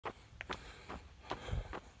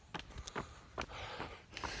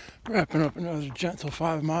Wrapping up another gentle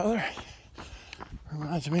 5-miler.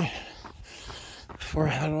 Reminds me, before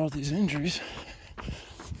I had all these injuries,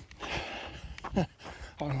 I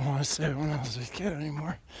don't want to say when I was a kid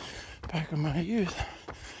anymore, back in my youth,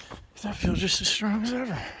 because I feel just as strong as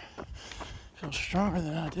ever. I feel stronger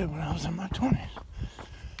than I did when I was in my 20s.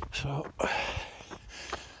 So,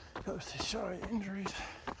 goes to show you, injuries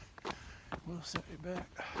will set you back,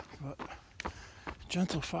 but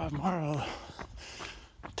gentle 5-mile,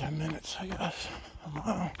 10 minutes, I guess, a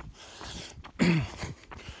mile,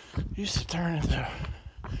 used to turn into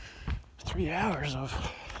 3 hours of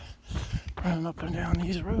running up and down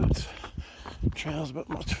these roads, trails, but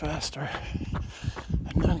much faster,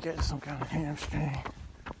 and then getting some kind of hamstring,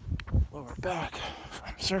 lower back from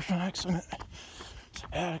a surfing accident,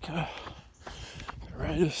 sciatica,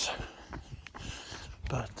 neuritis.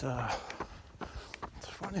 But it's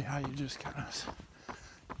funny how you just kind of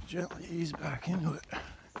gently ease back into it.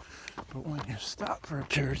 But when you stop for a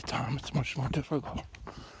period of time, it's much more difficult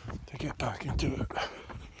to get back into it.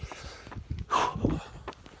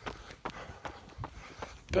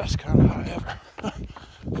 Best kind of high ever.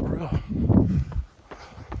 For real.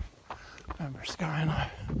 Remember Sky and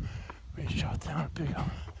I, we shot down a big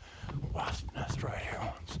wasp nest right here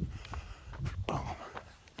once. Boom.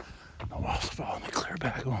 The wasp fell and they clear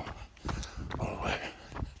back on all the way.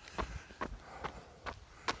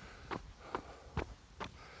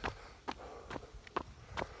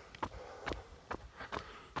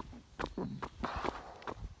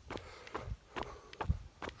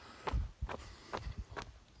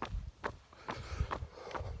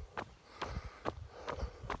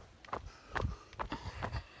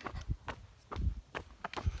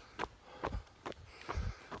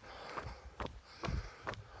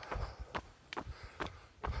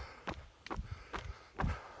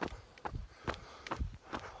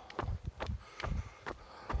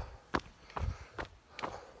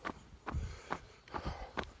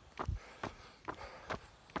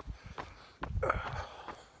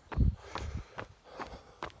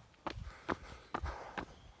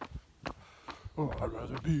 Oh, I'd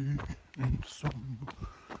rather be in some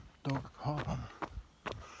dark harbor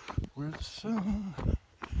where the sun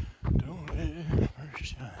don't ever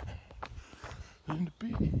shine than to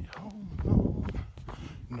be home alone,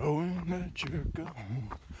 knowing that you're gone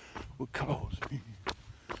will cause me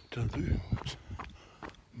to lose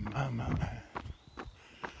my mind.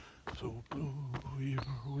 So blow your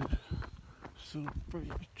whistle,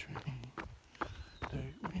 freight train,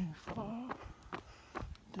 take me far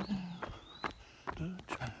down the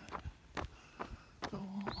track. Go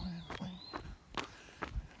and wing.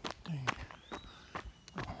 Ding.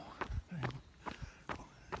 Oh, ding.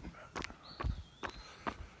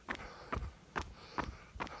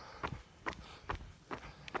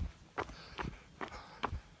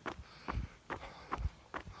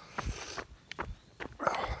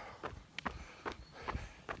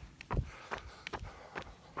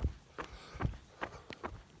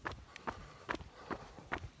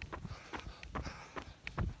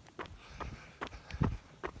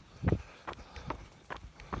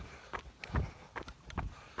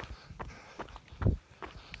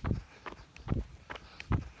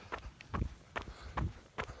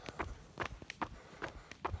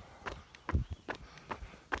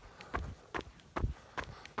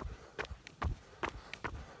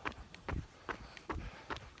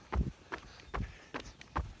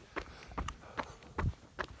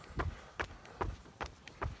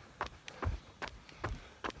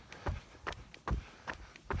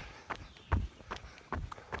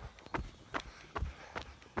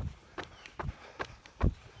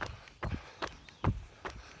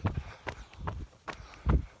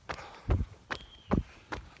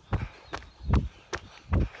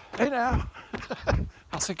 Hey now,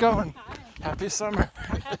 how's it going? Hi. Happy summer.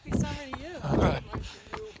 Happy summer to you. All right.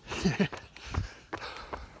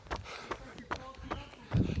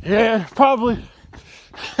 Yeah, probably.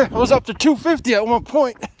 I was up to 250 at one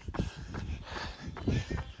point.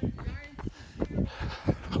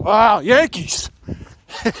 Wow, Yankees.